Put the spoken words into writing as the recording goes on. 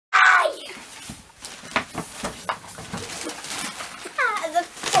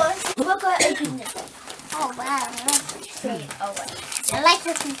open this. Oh wow. Oh, wait. I like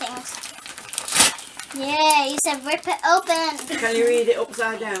ripping things. Yeah, you said rip it open. Can you read it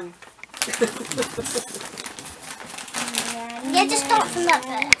upside down? Yeah, just start from that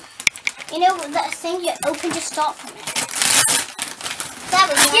bit. You know that thing you open, just start from it. That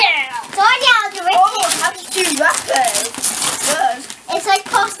was it. Yeah. So yeah, I'll do it. Oh, how to do that though? Good. It's like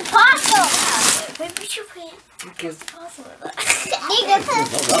pass the parcel. Maybe we should put Thank you. parcel with it. You go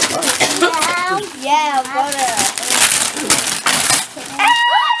first. Yeah, I've got it.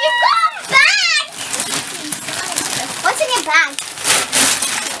 You've got a bag. What's in your bag?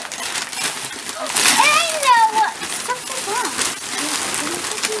 I know what. Something wrong.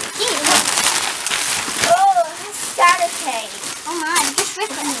 Oh, it's starter cake. Oh my! Just rip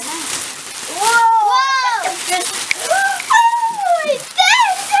it. Whoa! Oh, it's there.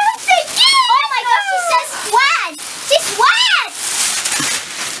 Something. Oh my gosh! She says swag. She's swag.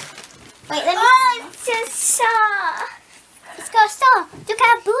 Wait, let me. Oh, it's a star. It's got a star. Look at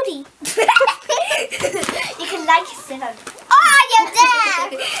her booty. You can like it sit on. Oh, you're there.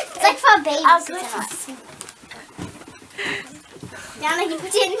 It's like for a baby. I'll to go sit on. to Now you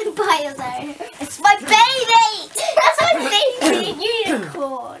put it in the bio there. It's my baby. That's my baby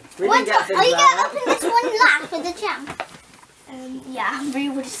unicorn. We What? didn't get Are things you like gonna that. open this one last with the jam? Yeah, we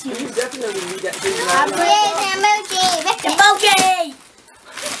would assume. You definitely didn't get things like that. Here's the emoji. Rip it. Emoji.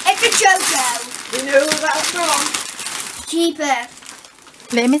 It's a JoJo. You know who that's from? Cheaper.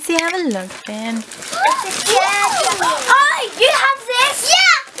 Let me see, have a look then. It's a JoJo. Oh, you have this?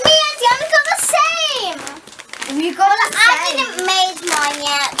 Yeah, me and Diana got the same. You got the I same. didn't make mine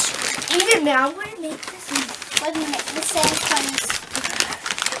yet. Even now, I'm gonna make this. We're gonna make the same ones.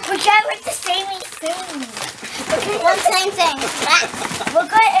 We're going with the same thing. One same thing. We're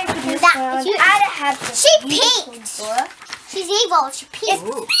going to open this That- one. you- I don't have this. She unicorn peeked. book. She's evil. She peeked.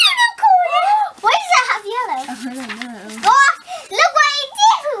 Ooh. Unicorn. Why does that have yellow? I don't know. Oh, look what I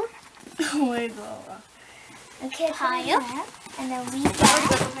do. Oh my god. Okay, Higher. and then we get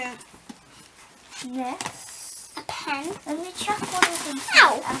this. A pen. Let me check what is inside.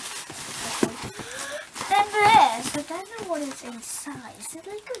 Ow. Then this, but I don't know what is inside. Is it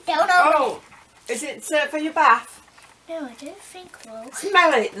like a Don't open. Oh, is it for your bath? No, I don't think so.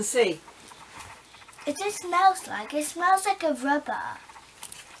 Smell it and see. It just smells like. It smells like a rubber.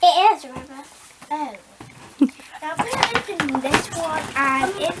 It is rubber. Oh. Now I'm gonna open this one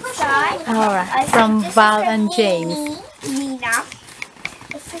and inside. I Alright, think from this is Val for and me, James. Nina.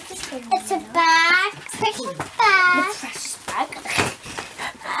 I think it's for It's a Nina. bag. Pretty The bag. fresh bag.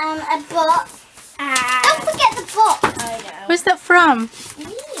 A box. And Don't forget the box. I know. Where's that from?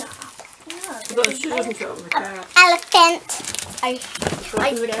 Nina. But she doesn't show the card. Elephant. I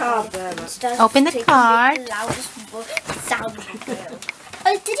There's a card there, man. Open the card. The loudest sound in the world.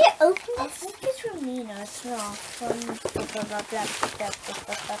 Oh, did you open I it? think it's from Nina. It's not from blah, blah, blah, blah,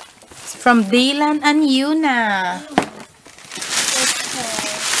 blah, blah. It's from Dylan and Yuna.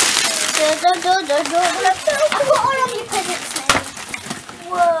 I got all of your presents now.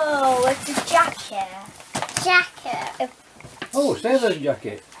 Whoa, it's a jacket. Jacket. Oh, sailor's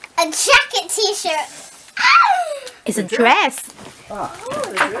jacket. A jacket t-shirt. It's a dress. Ah,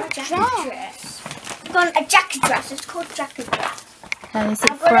 Oh, it's a jacket dress. A jacket dress. It's called jacket dress. And is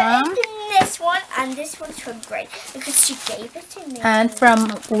it I'm gonna from? open this one, and this one's from Grace because she gave it to me. And from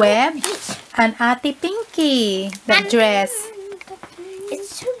Web and Ate Pinky. That dress.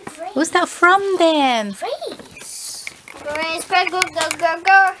 It's from Grace. Who's that from then? Grace. Grace, go.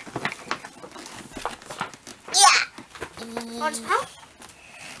 Yeah. Want some help?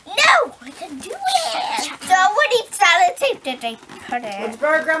 No, I can do it. So what deep sellotape did they put Well, in? to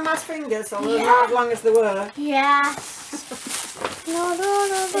borrow Grandma's fingers, so they're not as long as they were. Yeah. No.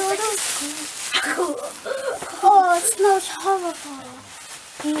 Oh, it smells horrible.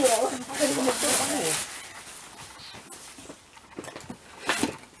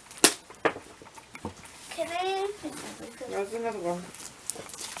 Can I? There's another one.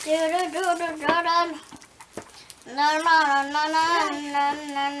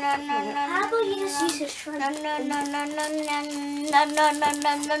 How about you just use a shrimp?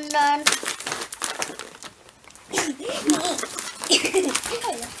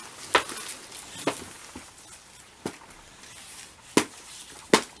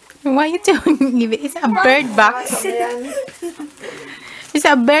 What are you doing? It's a bird box. Right at the end. It's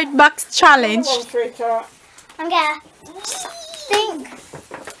a bird box challenge. Come on, sweetheart. I'm gonna think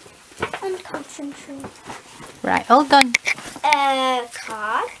and concentrate. Right, hold on.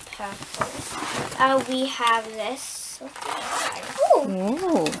 Card, purple. We have this. Ooh.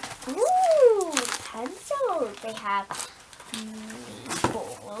 Ooh. Ooh, pencils. They have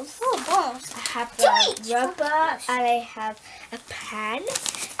ball. balls. Oh, balls. I have Two a each. rubber and I have a pen.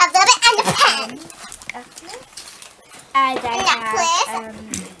 A rubber and a pen. And I A necklace. have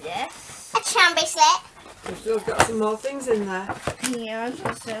this. A charm bracelet. We've still got some more things in there. Yeah,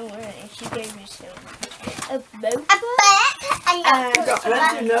 also she gave me so much. A boat. A book. A We've got notebook.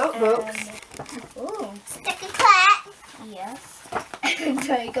 plenty of notebooks. Ooh, Sticker clip. yes. And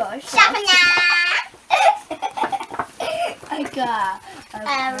I got a Sharpener. I got A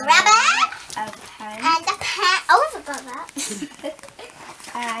rubber. a pen And a pen. Oh, I forgot that.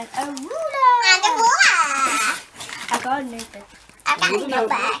 and a ruler. And a ruler. I got a notebook. I got a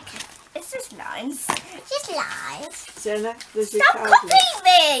notebook. It's just lines. Just lies. Sienna, there's your Stop card. copying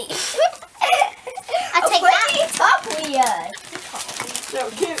me! I'll take Where that. do you talk weird? No,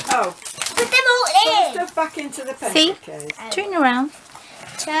 cute. Oh, Put them all put the in. stuff back into the pencil See? case. Turn around.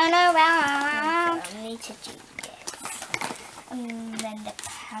 Turn around. I need to do this. And then the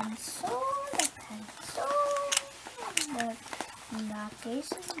pencil. Not this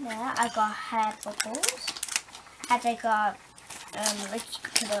in there. I got hair bubbles. And I got let's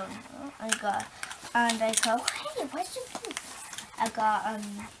put on. I got hey, where's your food? I got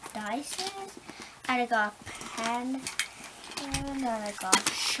dices. And I got a pen. And then I got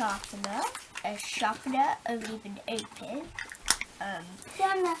a sharpener only been open.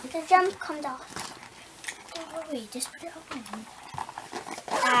 The jump comes off. Don't worry, just put it on.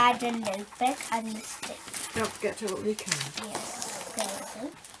 Add a notebook and the stick. Don't forget to open your card. Yes, there we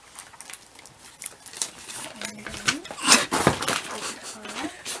go.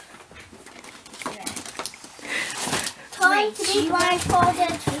 Time to be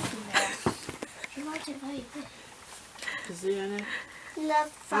blindfolded. You want it very big. Sienna, Love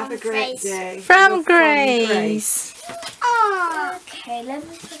from have a great Grace. day. From Love Grace. Aww. Okay, let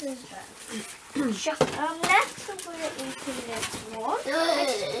me put this back. Next I'm going to open this one.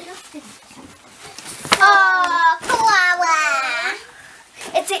 Oh, koala.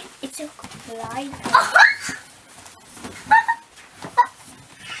 It's a line.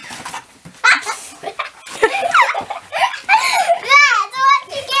 That's what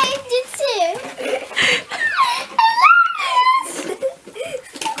you gave it to.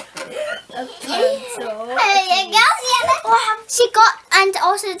 A pencil. There you go, Sienna. She got, and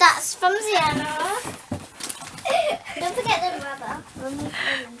also that's from Sienna. Don't forget the rubber.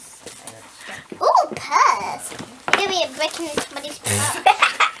 Ooh, purse. You're gonna be a brick in somebody's purse.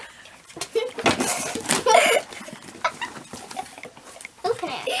 Open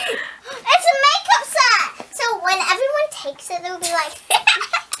it. It's a makeup set. So when everyone takes it, they'll be like,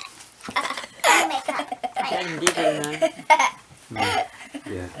 makeup. Getting deeper in there.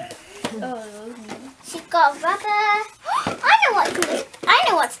 Yeah. She's got rubber. I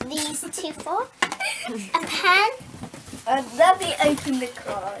know what these two for. A pen. Let me open the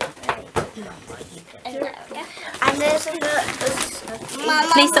card. And there's Mama.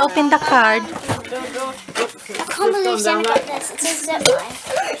 Please open the card. I can't believe Sienna got this. It's a zip line.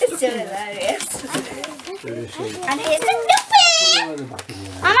 It's so hilarious. Very sweet. And here's a notebook. Put it at the back of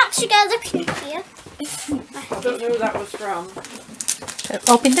your hand. I'm actually going to look here. I don't know who that was from.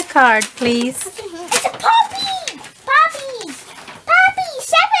 Open the card, please. It's a Poppy! Poppy! Poppy!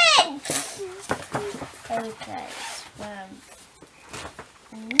 7! Okay.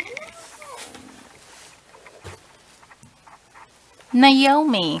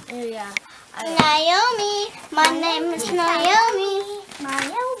 Naomi. Yeah. Naomi! My name is Naomi.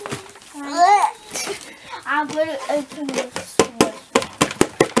 I'm going to open this one.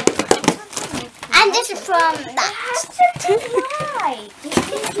 And this is from that. Why?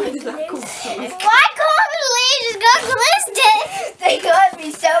 Why can't the ladies go listed? They got me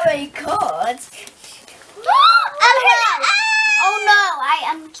so many cards. Oh no,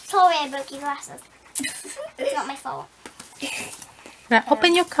 I'm sorry I broke your glasses. It's not my fault. Now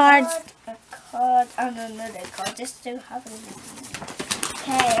open your cards. A card and another card just to have it.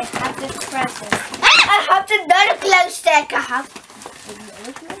 Okay, I have the present. I have another glow stick. I have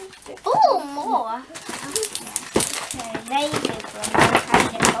another glow stick. Oh, more. Okay, there you go.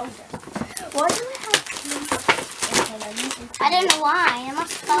 Why do I have two? I don't know why. I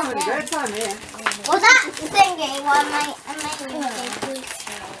must have Having a found great it. time here. Well, that thingy, what am I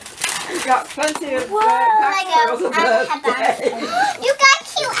You've got plenty of Lego packs for the and birthday. You got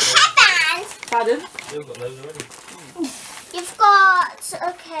cute headbands. Pardon? You've got those already. You've got,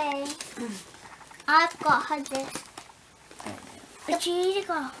 okay. I've got her this. But you need to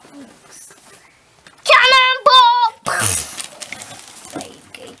go hooks. Cannonball! There you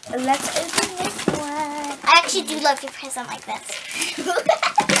go. Let's open this one. I actually do love your present like this.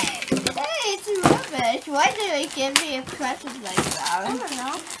 Hey, it's rubbish. Why do they give me a present like that? I don't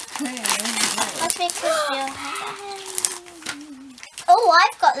know. Must be because you have Oh,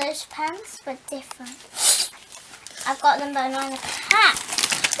 I've got those pants, but different. I've got them by mine a cat.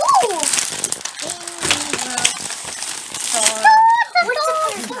 Ooh!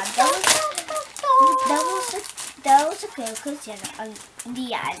 That was a good question on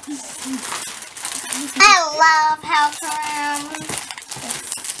the end. I love Helper.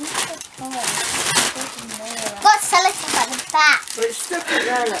 Got selected by the back. But it's stuck in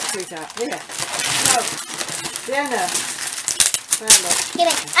there, look, sweetheart. Here. No. Sienna. There, look. Give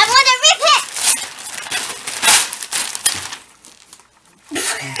it. I want to rip it.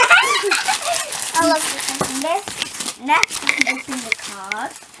 I love this one. Next, open the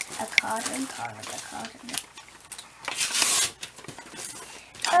card. A card and card.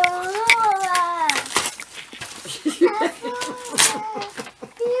 Aurora.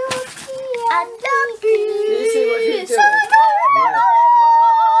 I love Do you see what you're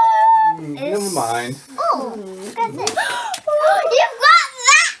doing? Never mind. Oh, look at this. You've got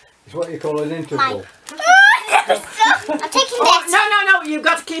that. It's what you call an interval. I'm taking Oh, this. no. You've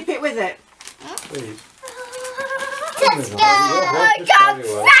got to keep it with it. Please. Let's go.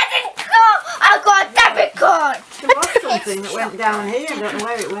 I got a debit card. There was something that went down here. I don't know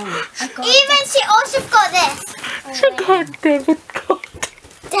where it went. Even she also got this. She got debit card.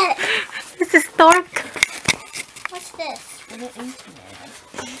 Dad, This is dark. what's this?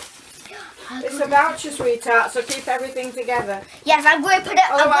 It's a voucher, sweetheart, so keep everything together. Yes, I'm going to put it.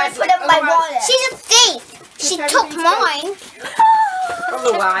 Otherwise- in my otherwise- wallet. She's a thief. She Keep took everything mine.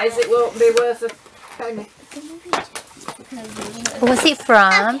 Otherwise, it won't be worth a penny. Was it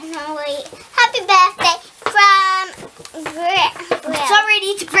from? No, wait. Happy birthday from Sorry, I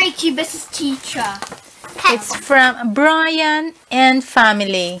need to break you, Mrs. Teacher. It's from Brian and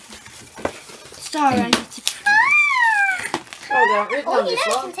family. Sorry, I need to. Oh, they're written Oh, on you this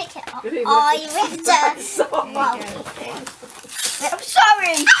know you one. can take it off. Good evening. Oh, you ripped it. Wow. I'm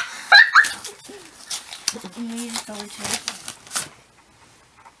sorry.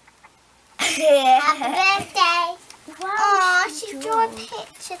 Happy birthday. Wow. She drew a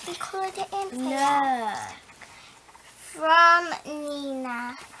picture and coloured it in for you. No. From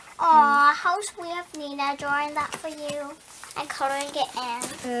Nina. Aw, how sweet of Nina drawing that for you and colouring it in.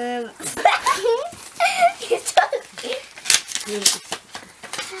 You're so cute.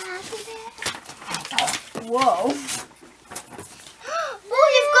 Happy birthday. Whoa. Oh,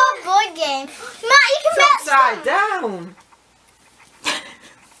 you've got a board game. Matt, you can It's melt upside some. down.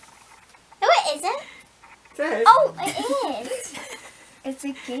 No, it isn't. It is. Oh, it is. It's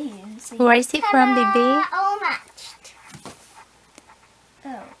a game. So Where is it from, baby? All matched.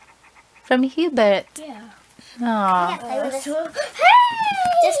 oh, From Hubert. yeah. Aww. Yeah, play with this.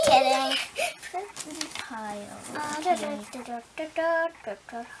 Just kidding. Present pile.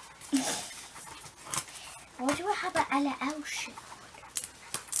 Why do I have an LL shirt?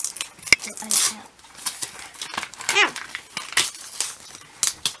 LL.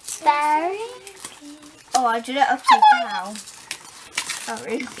 Barry. Oh, I did it upside down.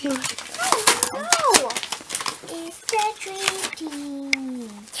 Sorry. Oh, it's the dream.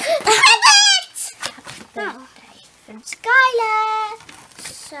 Oh. From Skylar.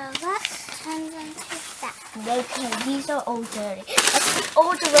 So that turns into that. Okay, these are all dirty. Let's put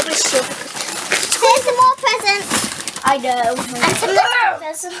all the rubbish here. Here's some more presents. I know. And some more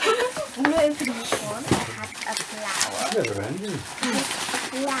presents. I'm going to open this one. I have a flower. Never ending.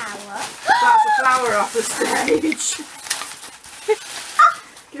 Flower. That's a flower off the stage.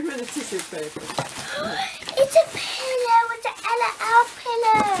 Give me the tissue paper. It's a pillow. It's an LL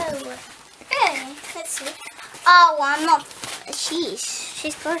pillow. Really? Let's see. Oh, well, I'm not.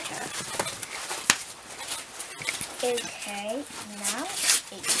 She's got her. Okay, now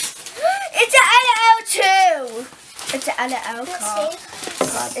it's an LL too. It's an LL Let's card.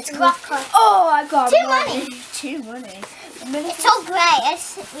 see. It's called. Rocker. Oh, I got Two money. money. Two money. It's all grey.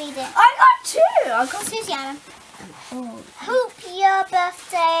 Let's read it. I got two. I got. Susanna. Oh. Hope your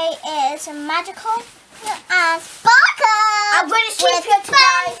birthday is magical and sparkle. I'm going to sleep with here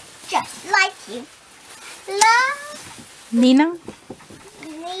tonight. fun, just like you. Love, Nina?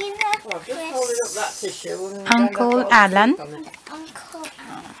 Nina, Well, just hold it up that tissue. And Uncle then I've got Alan. to sleep on it. Uncle.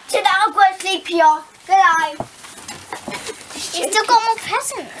 Tonight I'm going to sleep here. Good night. You've still got more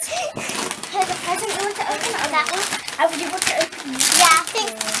presents. Here's a present. You want to open it or that one? I would want to open it. Yeah, I think.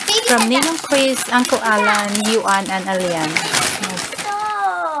 Baby From said that. Ninong Chris, Uncle Alan, Yuan, and Alian.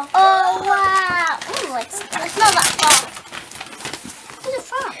 Oh, wow. Ooh, it's not that far. Where's it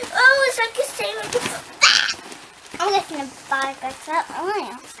from? Oh, it's like a sailor. I'm looking at the bag like that. Oh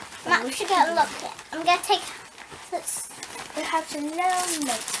yeah. Matt, we should get a look at it. I'm gonna take. We have to learn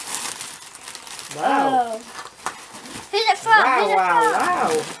it. Wow. Who's it from? Wow, Who's it wow, from?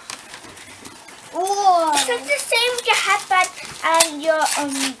 wow. Oh. So it's the same with your headband and your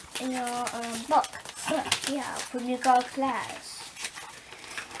book. Yeah, when you go to class.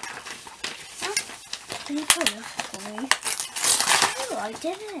 Can you put it for me? Oh, I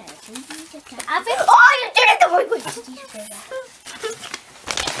did it. Oh, you did it the right way.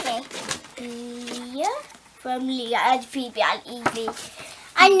 Okay. Yeah. From Leah and Phoebe and Evie.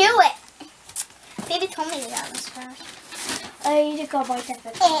 I knew it. Phoebe told me that was first. I need to go my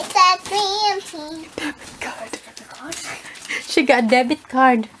debit card. It's a dream team. Debit card. She got a debit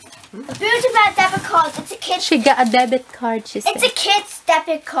card. A beauty about debit card. It's a kid's. She got a debit card, she said. It's a kid's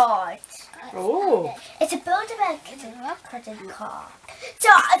debit card. Oh. It's a build about credit card. So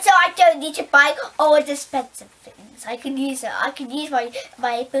I don't need to buy all the expensive things. I can use it. I can use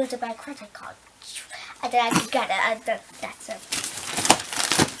my build about credit card, and then I can get it. And that's it.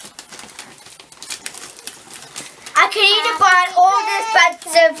 I can either buy all the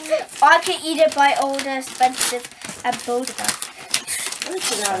expensive. I can either buy all the expensive and build about. You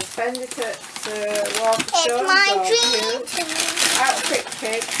can either spend it at Walker It's Stones my or dream Q, team. out Quick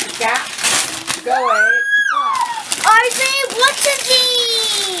Pick, Gap, Go Away, I really wanted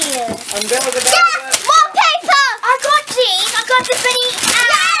these. and Build a Yes! Better. Wallpaper! I got these. I got the Benny.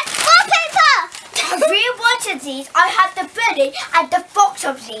 Yes! Wallpaper! I really wanted these. I had the Benny and the Fox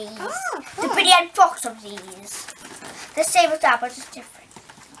of these. The Benny and Fox of these. The same as that, but it's different.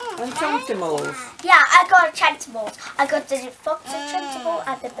 And Chantimals. Yeah, I got Chantimals. I got the Fox and Chantimal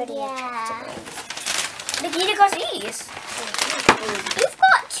and the Benny and Chantimal. Nikita got these. You've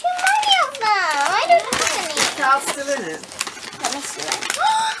got too many of them. I don't have any. Carl's still in it. Let me see it.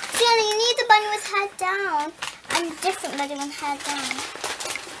 Fiona, you need the bunny with head down. And a different bunny with head down.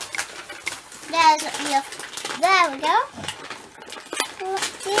 There we go.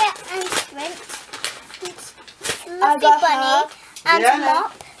 Deer and Sprint. Fluffy bunny. And Yeah.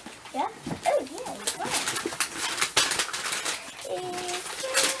 Mop. Yeah? Oh, yeah.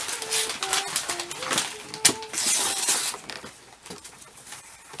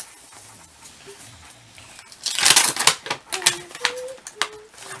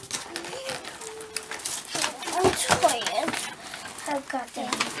 I'm tired. I've got the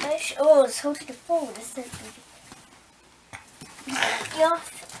fish. Oh, it's holding the phone. It's so pretty.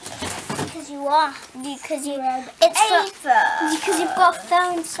 Because you are. Because you. Ava. Because you've got a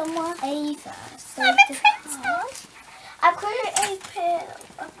phone somewhere. Ava. So I'm a the- princess. I'm going to open.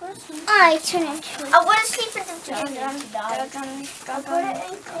 I'm going to sleep. I turn into. I'm going to sleep in the Dun, room. dun, I'm going to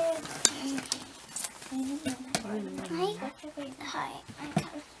open. Hi.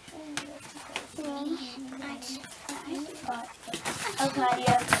 Okay,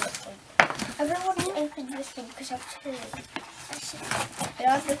 yeah. I really want to open this thing because I have two. It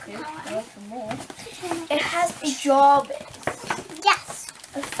has the clue. I open more. It has the job. Yes.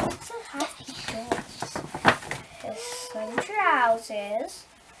 I thought it has the jobs. It's some trousers.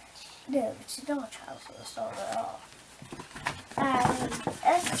 No, it's not trousers. It's not at all. And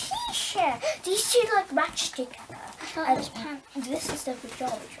a t-shirt. These two like match together. And this is the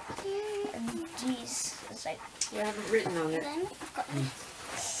pajama dress. And these is like. We haven't written on it. Then I've got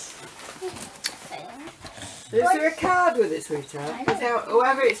this. Is there a card with it, sweetheart? Because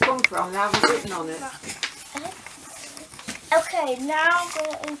whoever it's come from, they haven't written on it. Okay, now I'm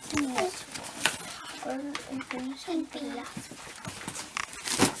going to open this one. I'm going to open this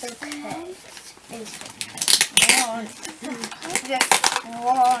one. Okay. It's one. Just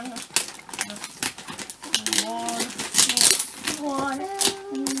one. One.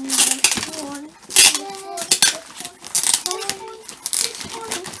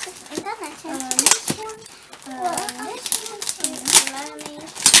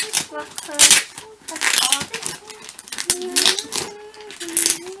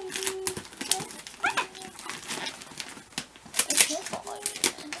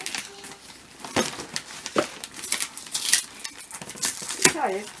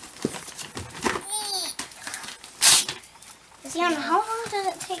 Tired? Fiona, how long does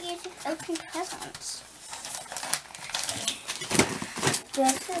it take you to open presents?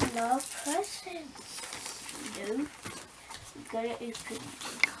 There's a lot of presents. No. You gotta open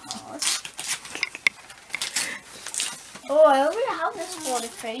the card. Oh, I already have this water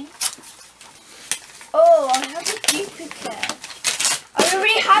thing. Oh, I have a duplicate. I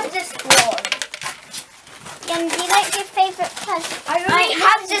already have this one. Jen, do you like your favourite present? I already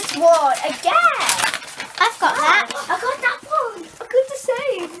have this one again. I've got that. I got that one. I got the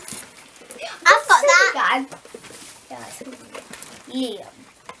same. I've got that. Again. Liam.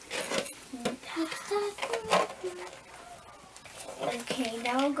 Okay,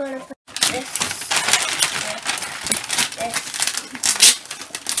 now I'm gonna put this.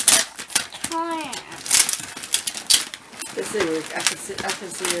 I can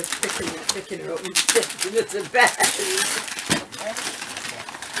see her picking her up and sticking her to bed.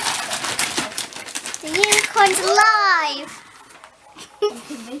 The unicorn's alive.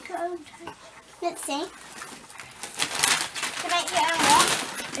 Make your own time. Let's see. To make your own what?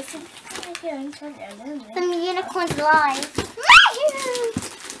 If you make your own time, I don't know. The unicorn's alive.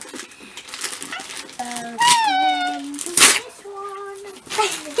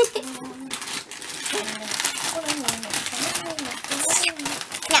 This one.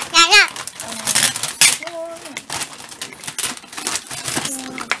 Yeah, yeah, yeah.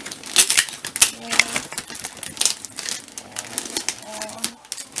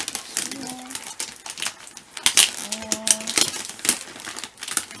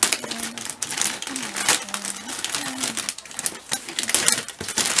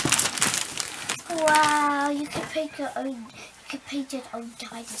 Wow, you can pick your own. You can paint your own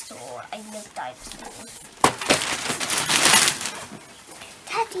dinosaur. I love dinosaurs.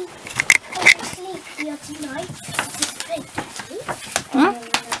 Daddy, go to sleep here tonight. Just play, Daddy.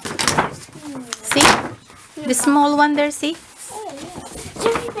 See? The small one there, see? Oh yeah.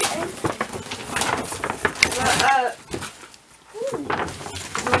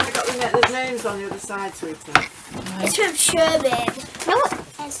 I got the names on the other side, sweetie. It's from Sherman. No,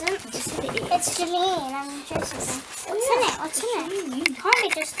 it isn't. It's Jeline and Josephine. What's in it? What's in it? Can't be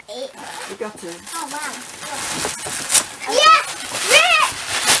just 8. You got it. Oh, wow. Yeah! Rick!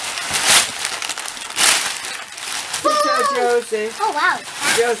 Peter, Josie, Oh, wow.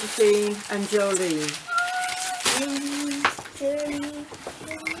 Josephine, and Jolene.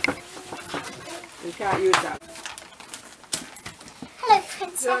 You can't use that. Hello, So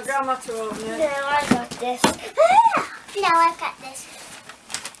princess. Grandma to open No, it. I got this. No, I've got this.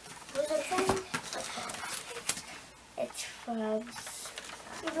 It's from.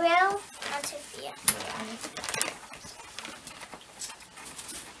 Will and Sophia.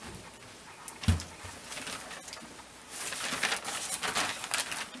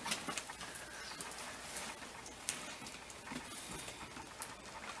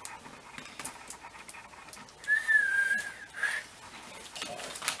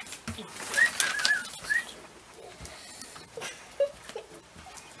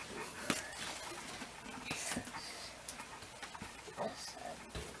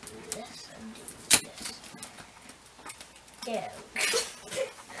 Yeah.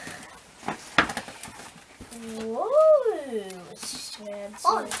 Whoa! Smells Oh, so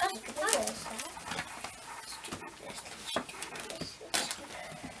that's good. good.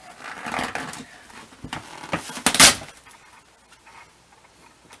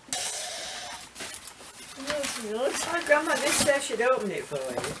 Oh, Grandma, this says she'd open it for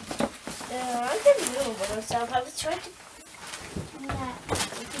you. I didn't know about myself. I was trying to. Yeah,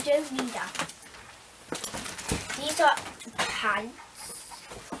 you don't need that. These are pants.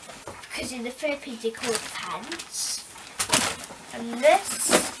 Because in the Philippines they call it pants. And this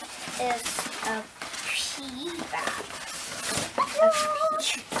is a pea bag.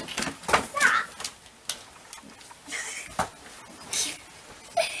 What's that?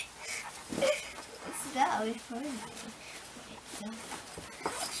 What's that? I find it.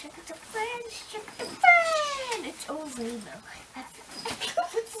 Check the fan, check the fan. It's all rainbow.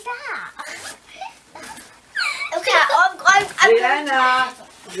 What's that? Okay, I'm Ziana!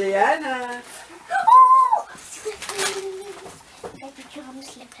 Ziana! Oh! My pajama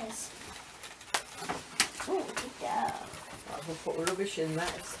slippers. Oh, look at that. I'll put rubbish in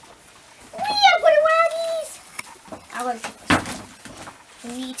that. I'm gonna wear these. I'm gonna keep this. I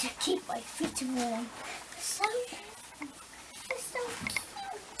need to keep my feet warm. They're so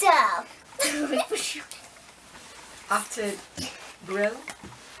cute. After Brill.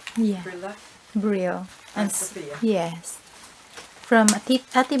 Yeah. Brilla. Brill. And Sophia. Yes. From Ati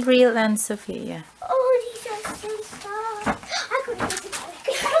Brill and Sophia. Oh, these are so soft.